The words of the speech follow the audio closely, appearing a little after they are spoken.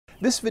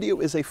This video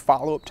is a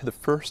follow-up to the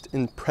first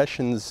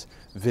impressions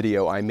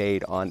video I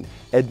made on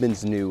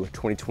Edmunds' new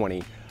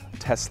 2020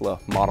 Tesla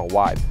Model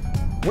Y.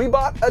 We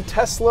bought a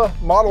Tesla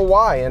Model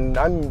Y and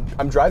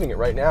I'm driving it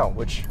right now,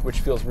 which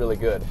feels really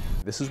good.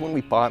 This is one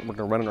we bought and we're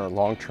gonna run in our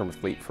long-term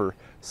fleet for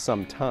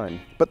some time.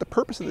 But the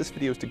purpose of this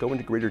video is to go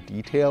into greater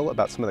detail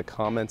about some of the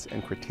comments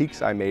and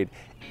critiques I made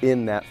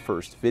in that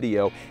first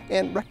video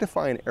and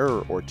rectify an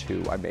error or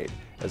two I made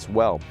as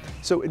well.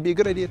 So it'd be a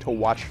good idea to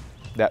watch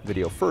that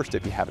video first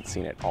if you haven't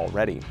seen it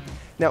already.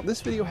 Now, this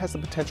video has the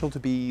potential to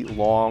be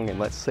long and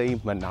let's say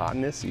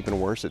monotonous. Even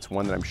worse, it's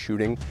one that I'm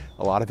shooting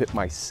a lot of it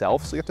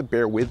myself, so you have to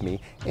bear with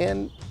me.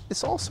 And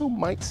this also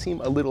might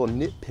seem a little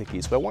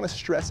nitpicky, so I want to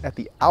stress at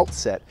the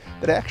outset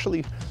that I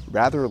actually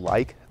rather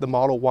like the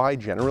Model Y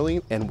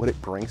generally and what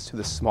it brings to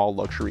the small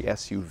luxury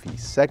SUV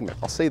segment.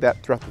 I'll say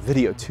that throughout the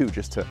video too,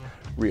 just to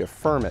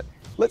reaffirm it.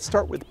 Let's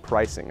start with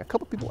pricing. A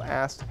couple people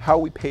asked how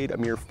we paid a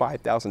mere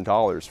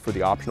 $5,000 for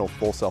the optional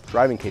full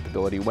self-driving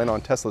capability when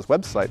on Tesla's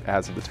website,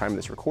 as of the time of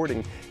this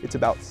recording, it's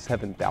about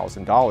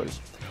 $7,000.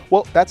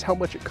 Well, that's how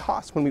much it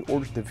cost when we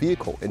ordered the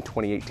vehicle in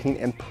 2018,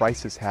 and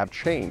prices have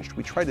changed.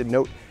 We tried to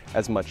note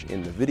as much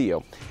in the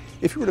video.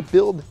 If you were to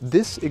build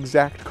this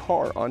exact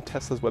car on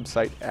Tesla's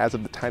website as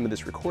of the time of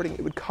this recording,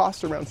 it would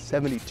cost around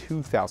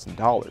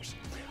 $72,000.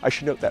 I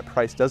should note that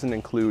price doesn't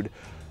include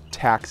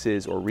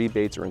taxes or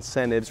rebates or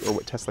incentives or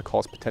what Tesla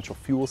calls potential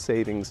fuel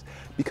savings,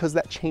 because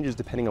that changes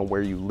depending on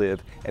where you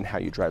live and how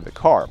you drive the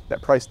car.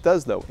 That price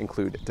does, though,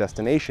 include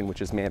destination,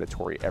 which is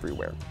mandatory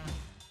everywhere.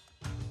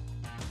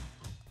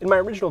 In my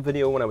original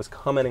video, when I was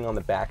commenting on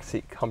the back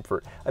seat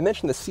comfort, I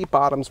mentioned the seat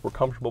bottoms were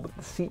comfortable, but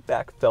the seat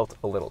back felt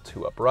a little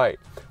too upright.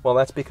 Well,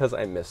 that's because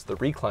I missed the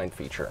recline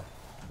feature.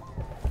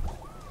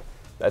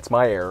 That's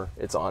my error,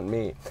 it's on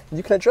me.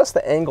 You can adjust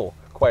the angle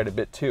quite a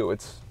bit too.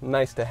 It's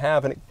nice to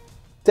have, and it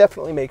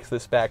definitely makes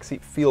this back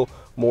seat feel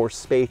more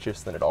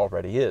spacious than it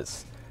already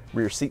is.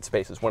 Rear seat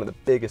space is one of the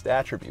biggest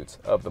attributes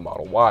of the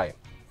Model Y.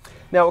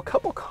 Now, a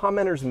couple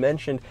commenters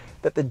mentioned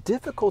that the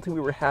difficulty we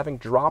were having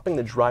dropping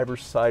the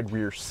driver's side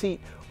rear seat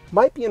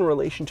might be in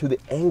relation to the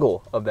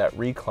angle of that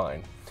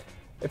recline.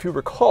 If you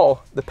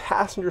recall, the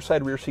passenger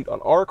side rear seat on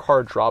our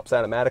car drops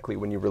automatically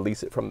when you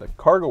release it from the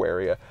cargo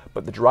area,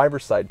 but the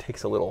driver's side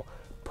takes a little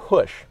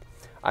push.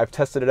 I've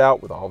tested it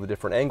out with all the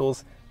different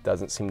angles,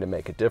 doesn't seem to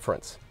make a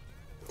difference.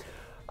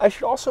 I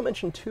should also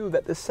mention too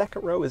that the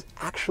second row is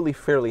actually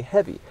fairly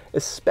heavy,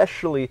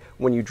 especially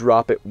when you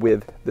drop it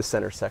with the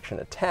center section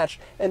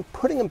attached, and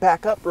putting them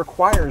back up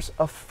requires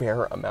a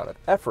fair amount of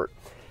effort.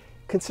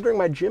 Considering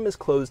my gym is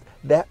closed,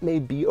 that may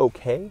be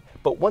okay,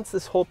 but once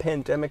this whole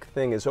pandemic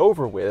thing is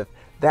over with,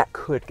 that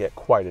could get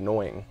quite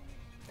annoying.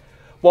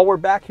 While we're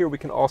back here, we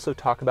can also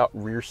talk about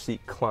rear seat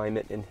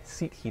climate and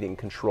seat heating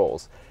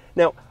controls.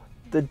 Now,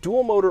 the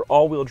dual motor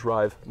all-wheel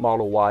drive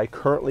Model Y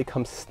currently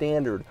comes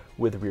standard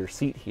with rear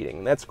seat heating.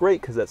 And that's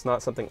great because that's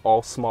not something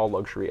all small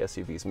luxury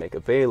SUVs make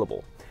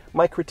available.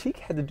 My critique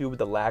had to do with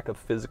the lack of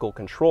physical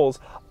controls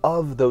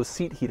of those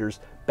seat heaters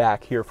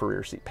back here for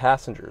rear seat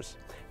passengers.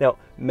 Now,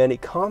 many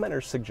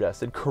commenters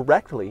suggested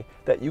correctly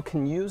that you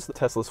can use the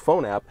Tesla's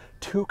phone app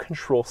to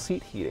control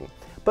seat heating,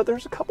 but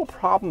there's a couple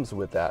problems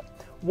with that.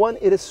 One,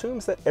 it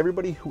assumes that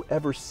everybody who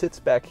ever sits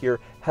back here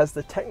has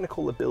the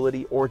technical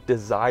ability or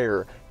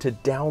desire to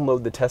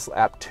download the Tesla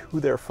app to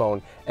their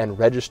phone and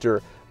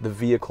register the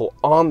vehicle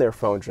on their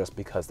phone just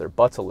because their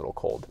butt's a little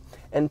cold.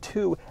 And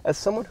two, as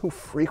someone who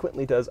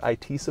frequently does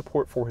IT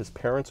support for his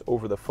parents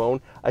over the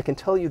phone, I can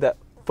tell you that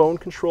phone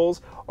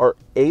controls are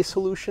a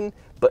solution,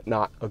 but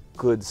not a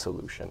good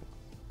solution.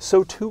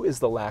 So too is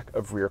the lack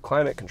of rear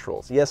climate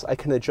controls. Yes, I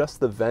can adjust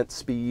the vent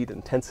speed,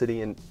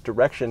 intensity, and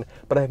direction,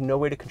 but I have no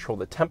way to control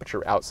the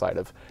temperature outside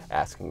of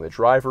asking the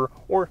driver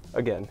or,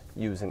 again,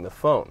 using the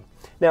phone.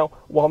 Now,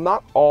 while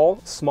not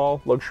all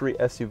small luxury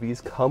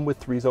SUVs come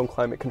with 3-zone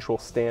climate control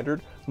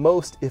standard,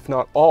 most, if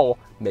not all,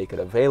 make it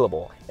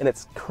available, and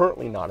it's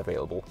currently not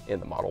available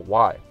in the Model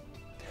Y.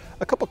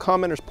 A couple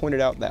commenters pointed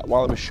out that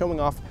while I was showing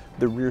off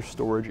the rear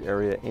storage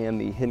area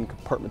and the hidden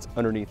compartments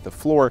underneath the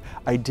floor,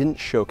 I didn't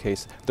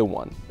showcase the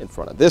one in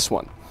front of this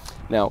one.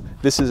 Now,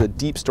 this is a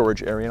deep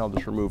storage area, and I'll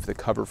just remove the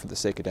cover for the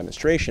sake of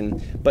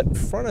demonstration, but in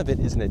front of it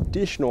is an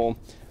additional,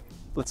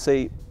 let's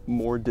say,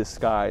 more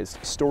disguised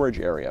storage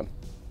area.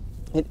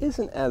 It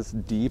isn't as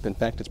deep, in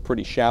fact, it's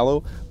pretty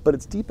shallow, but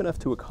it's deep enough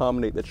to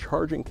accommodate the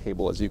charging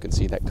cable, as you can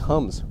see, that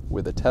comes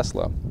with a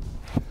Tesla.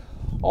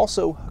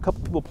 Also, a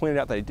couple people pointed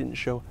out that I didn't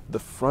show the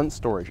front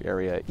storage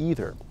area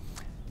either.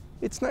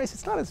 It's nice,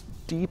 it's not as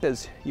deep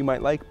as you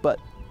might like, but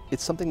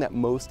it's something that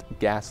most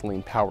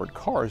gasoline-powered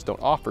cars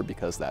don't offer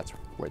because that's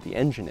where the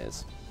engine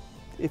is.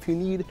 If you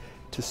need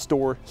to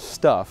store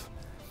stuff,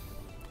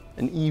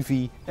 an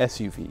EV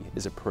SUV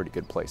is a pretty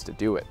good place to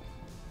do it.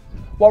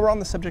 While we're on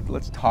the subject,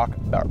 let's talk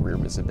about rear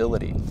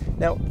visibility.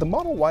 Now, the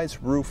Model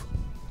Y's roof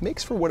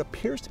makes for what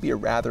appears to be a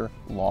rather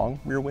long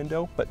rear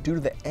window, but due to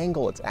the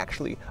angle, it's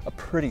actually a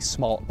pretty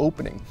small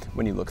opening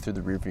when you look through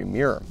the rearview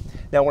mirror.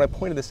 Now, when I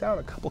pointed this out,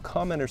 a couple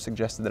commenters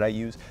suggested that I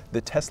use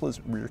the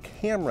Tesla's rear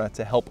camera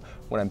to help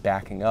when I'm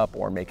backing up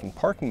or making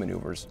parking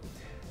maneuvers.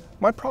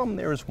 My problem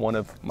there is one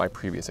of my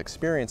previous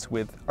experience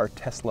with our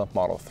Tesla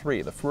Model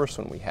 3, the first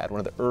one we had, one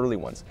of the early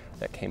ones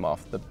that came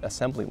off the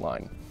assembly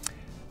line.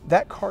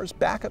 That car's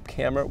backup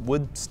camera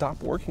would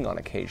stop working on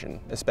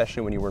occasion,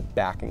 especially when you were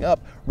backing up,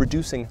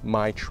 reducing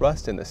my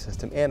trust in the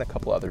system and a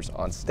couple others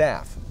on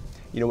staff.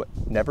 You know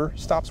what never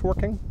stops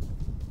working?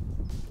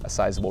 A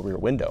sizable rear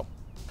window.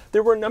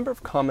 There were a number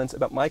of comments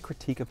about my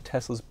critique of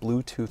Tesla's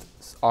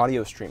Bluetooth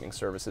audio streaming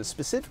services,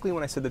 specifically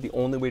when I said that the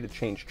only way to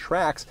change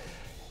tracks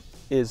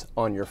is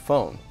on your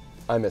phone.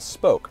 I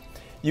misspoke.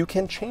 You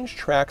can change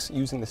tracks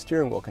using the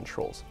steering wheel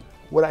controls.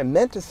 What I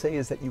meant to say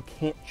is that you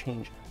can't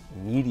change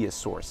media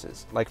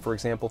sources. Like, for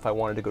example, if I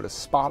wanted to go to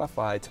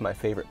Spotify to my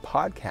favorite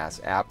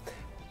podcast app,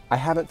 I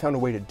haven't found a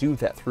way to do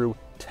that through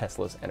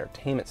Tesla's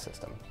entertainment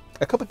system.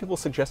 A couple of people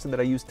suggested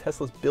that I use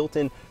Tesla's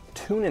built-in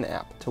TuneIn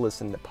app to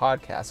listen to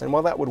podcasts. And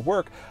while that would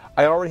work,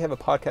 I already have a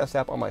podcast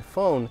app on my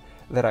phone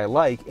that I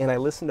like, and I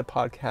listen to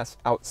podcasts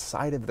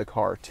outside of the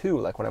car too,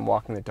 like when I'm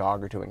walking the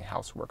dog or doing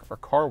housework or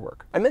car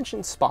work. I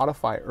mentioned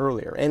Spotify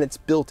earlier, and it's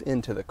built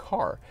into the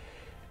car.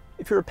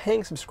 If you're a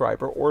paying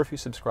subscriber, or if you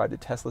subscribe to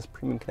Tesla's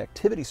premium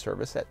connectivity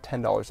service at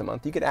 $10 a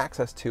month, you get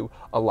access to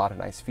a lot of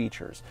nice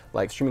features,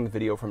 like streaming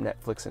video from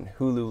Netflix and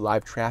Hulu,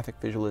 live traffic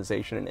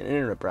visualization and an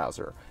internet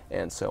browser,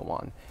 and so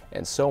on,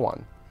 and so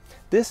on.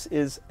 This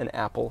is an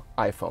Apple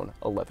iPhone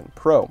 11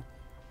 Pro.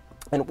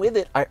 And with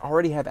it, I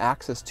already have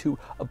access to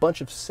a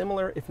bunch of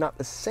similar, if not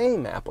the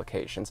same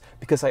applications,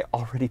 because I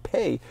already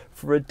pay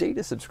for a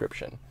data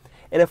subscription.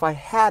 And if I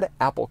had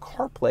Apple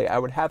CarPlay, I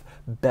would have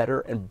better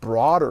and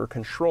broader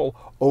control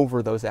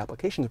over those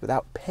applications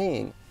without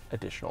paying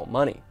additional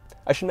money.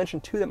 I should mention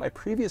too that my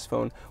previous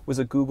phone was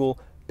a Google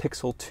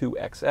Pixel 2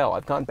 XL.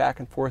 I've gone back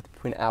and forth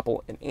between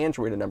Apple and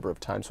Android a number of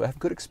times, so I have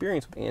good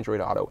experience with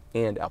Android Auto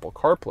and Apple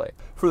CarPlay.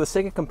 For the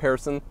sake of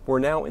comparison, we're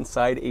now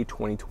inside a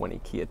 2020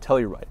 Kia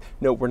Telluride.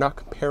 No, we're not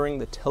comparing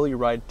the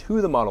Telluride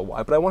to the Model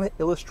Y, but I want to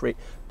illustrate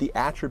the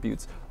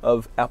attributes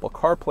of Apple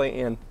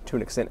CarPlay and, to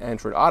an extent,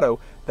 Android Auto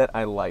that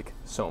I like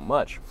so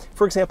much.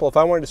 For example, if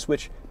I wanted to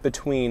switch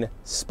between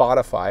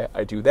Spotify,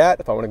 I do that.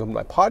 If I want to go to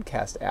my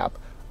podcast app,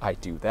 I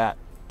do that.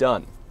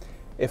 Done.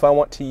 If I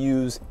want to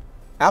use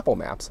Apple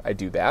Maps, I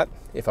do that.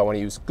 If I want to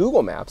use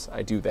Google Maps,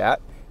 I do that.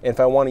 And if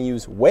I want to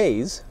use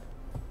Waze,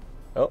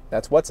 oh,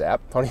 that's WhatsApp.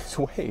 If I want to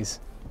use Waze,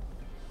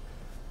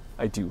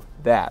 I do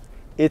that.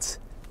 It's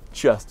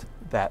just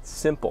that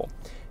simple.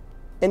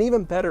 And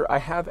even better, I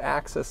have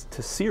access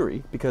to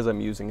Siri because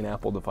I'm using an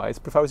Apple device.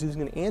 But if I was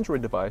using an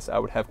Android device, I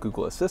would have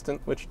Google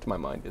Assistant, which to my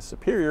mind is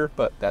superior,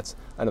 but that's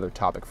another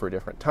topic for a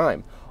different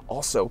time.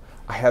 Also,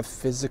 I have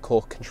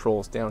physical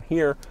controls down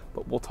here,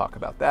 but we'll talk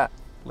about that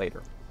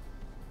later.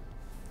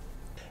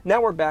 Now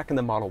we're back in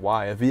the Model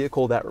Y, a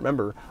vehicle that,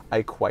 remember,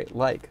 I quite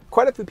like.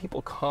 Quite a few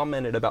people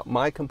commented about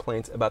my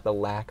complaints about the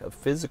lack of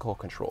physical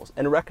controls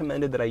and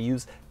recommended that I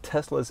use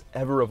Tesla's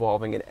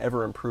ever-evolving and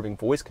ever-improving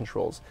voice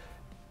controls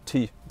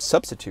to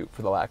substitute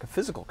for the lack of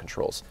physical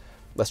controls.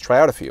 Let's try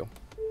out a few.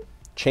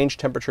 Change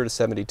temperature to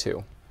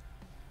 72.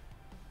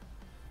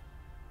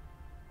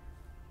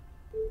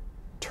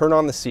 Turn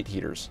on the seat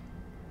heaters.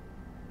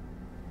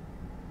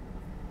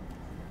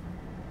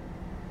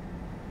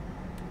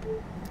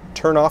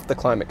 Turn off the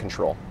climate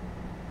control.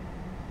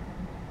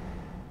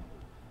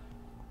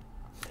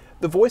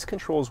 The voice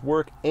controls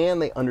work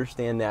and they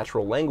understand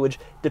natural language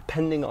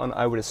depending on,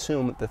 I would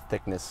assume, the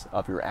thickness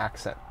of your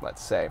accent,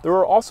 let's say. There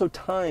are also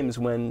times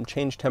when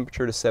change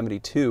temperature to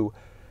 72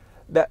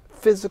 that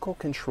physical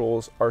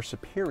controls are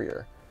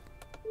superior.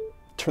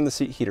 Turn the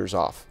seat heaters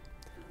off.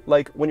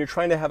 Like when you're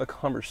trying to have a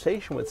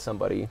conversation with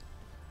somebody,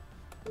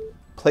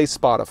 play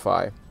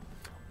Spotify,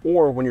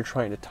 or when you're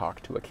trying to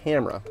talk to a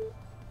camera.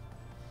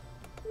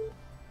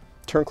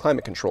 Turn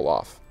climate control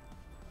off.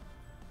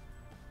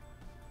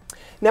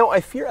 Now,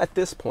 I fear at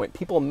this point,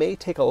 people may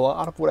take a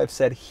lot of what I've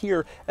said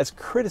here as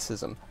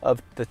criticism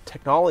of the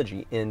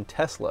technology in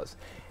Teslas.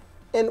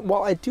 And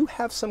while I do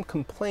have some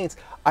complaints,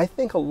 I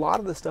think a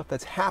lot of the stuff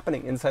that's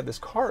happening inside this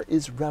car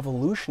is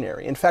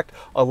revolutionary. In fact,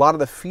 a lot of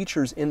the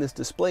features in this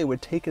display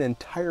would take an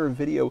entire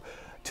video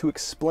to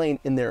explain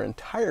in their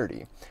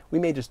entirety. We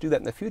may just do that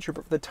in the future,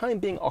 but for the time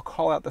being, I'll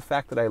call out the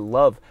fact that I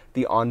love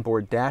the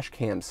onboard dash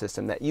cam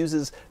system that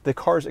uses the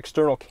car's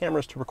external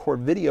cameras to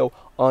record video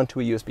onto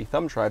a USB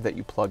thumb drive that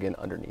you plug in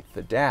underneath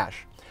the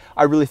dash.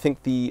 I really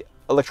think the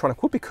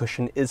electronic whoopee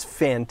cushion is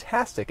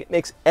fantastic. It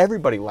makes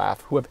everybody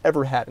laugh who have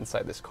ever had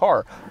inside this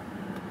car.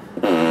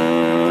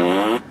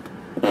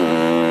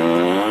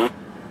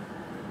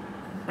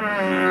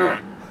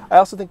 I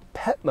also think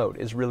pet mode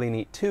is really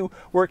neat too,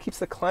 where it keeps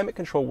the climate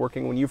control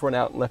working when you've run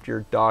out and left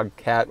your dog,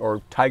 cat,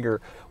 or tiger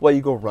while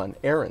you go run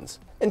errands.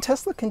 And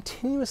Tesla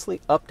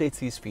continuously updates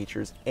these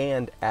features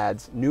and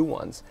adds new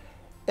ones.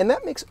 And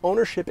that makes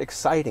ownership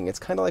exciting. It's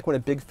kind of like when a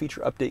big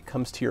feature update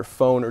comes to your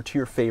phone or to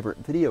your favorite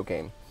video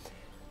game.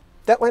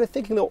 That line of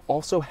thinking, though,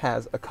 also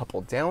has a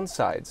couple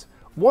downsides.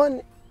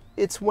 One,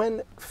 it's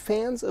when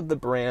fans of the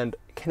brand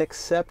can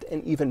accept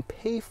and even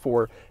pay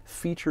for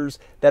features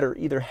that are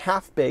either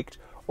half-baked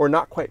or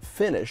not quite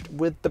finished,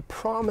 with the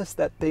promise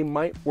that they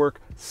might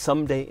work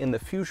someday in the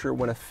future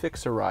when a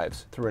fix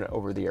arrives through an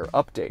over-the-air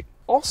update.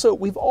 Also,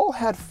 we've all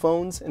had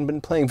phones and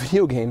been playing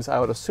video games, I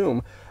would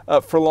assume,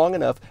 for long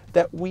enough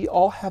that we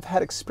all have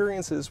had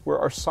experiences where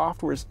our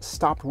softwares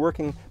stopped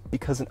working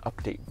because an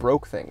update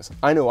broke things.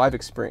 I know I've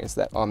experienced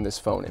that on this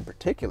phone in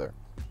particular.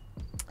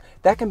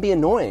 That can be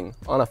annoying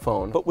on a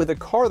phone, but with a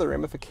car, the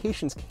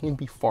ramifications can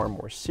be far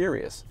more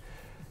serious.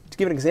 To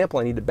give an example,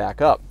 I need to back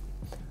up.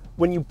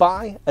 When you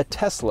buy a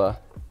Tesla,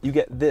 you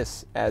get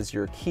this as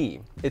your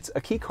key. It's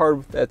a key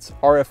card that's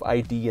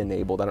RFID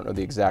enabled, I don't know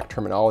the exact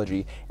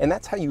terminology, and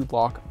that's how you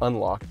lock,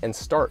 unlock, and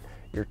start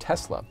your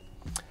Tesla.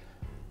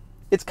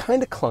 It's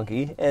kind of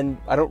clunky, and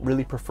I don't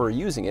really prefer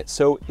using it,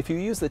 so if you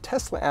use the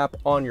Tesla app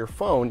on your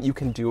phone, you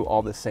can do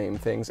all the same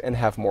things and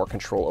have more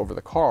control over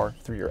the car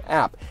through your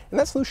app. And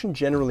that solution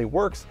generally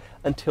works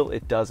until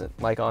it doesn't,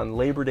 like on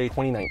Labor Day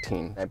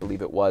 2019, I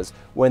believe it was,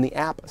 when the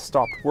app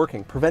stopped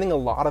working, preventing a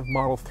lot of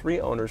Model 3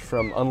 owners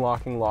from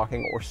unlocking,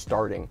 locking, or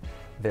starting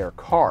their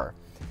car.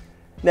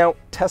 Now,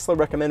 Tesla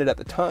recommended at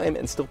the time,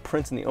 and still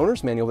prints in the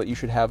owner's manual, that you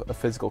should have a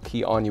physical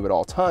key on you at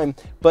all time.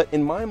 But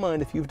in my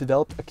mind, if you've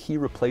developed a key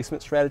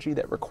replacement strategy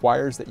that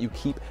requires that you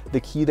keep the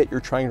key that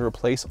you're trying to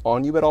replace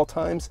on you at all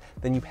times,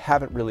 then you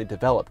haven't really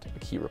developed a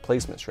key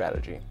replacement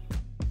strategy.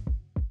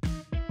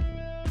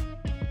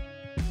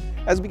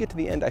 As we get to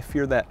the end, I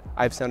fear that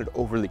I've sounded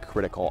overly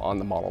critical on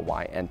the Model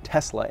Y and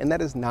Tesla, and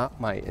that is not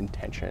my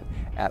intention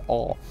at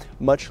all.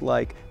 Much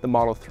like the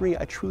Model 3,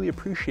 I truly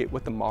appreciate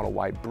what the Model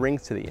Y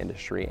brings to the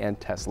industry and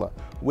Tesla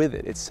with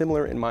it. It's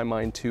similar in my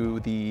mind to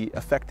the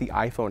effect the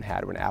iPhone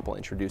had when Apple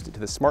introduced it to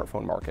the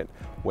smartphone market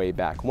way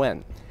back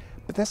when.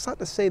 But that's not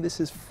to say this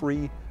is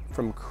free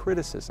from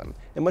criticism,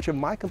 and much of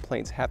my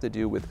complaints have to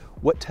do with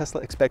what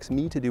Tesla expects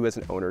me to do as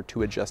an owner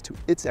to adjust to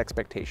its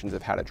expectations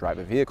of how to drive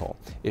a vehicle.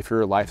 If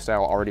your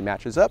lifestyle already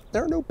matches up,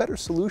 there are no better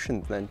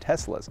solutions than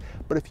Tesla's.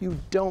 But if you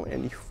don't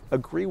and you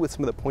agree with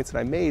some of the points that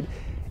I made,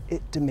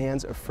 it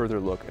demands a further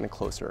look and a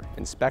closer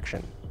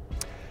inspection.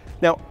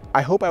 Now,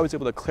 I hope I was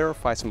able to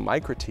clarify some of my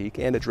critique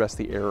and address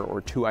the error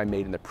or two I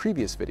made in the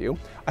previous video.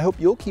 I hope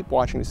you'll keep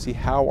watching to see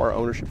how our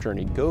ownership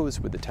journey goes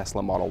with the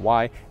Tesla Model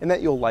Y, and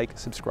that you'll like,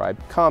 subscribe,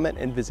 comment,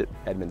 and visit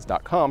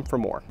Edmunds.com for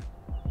more.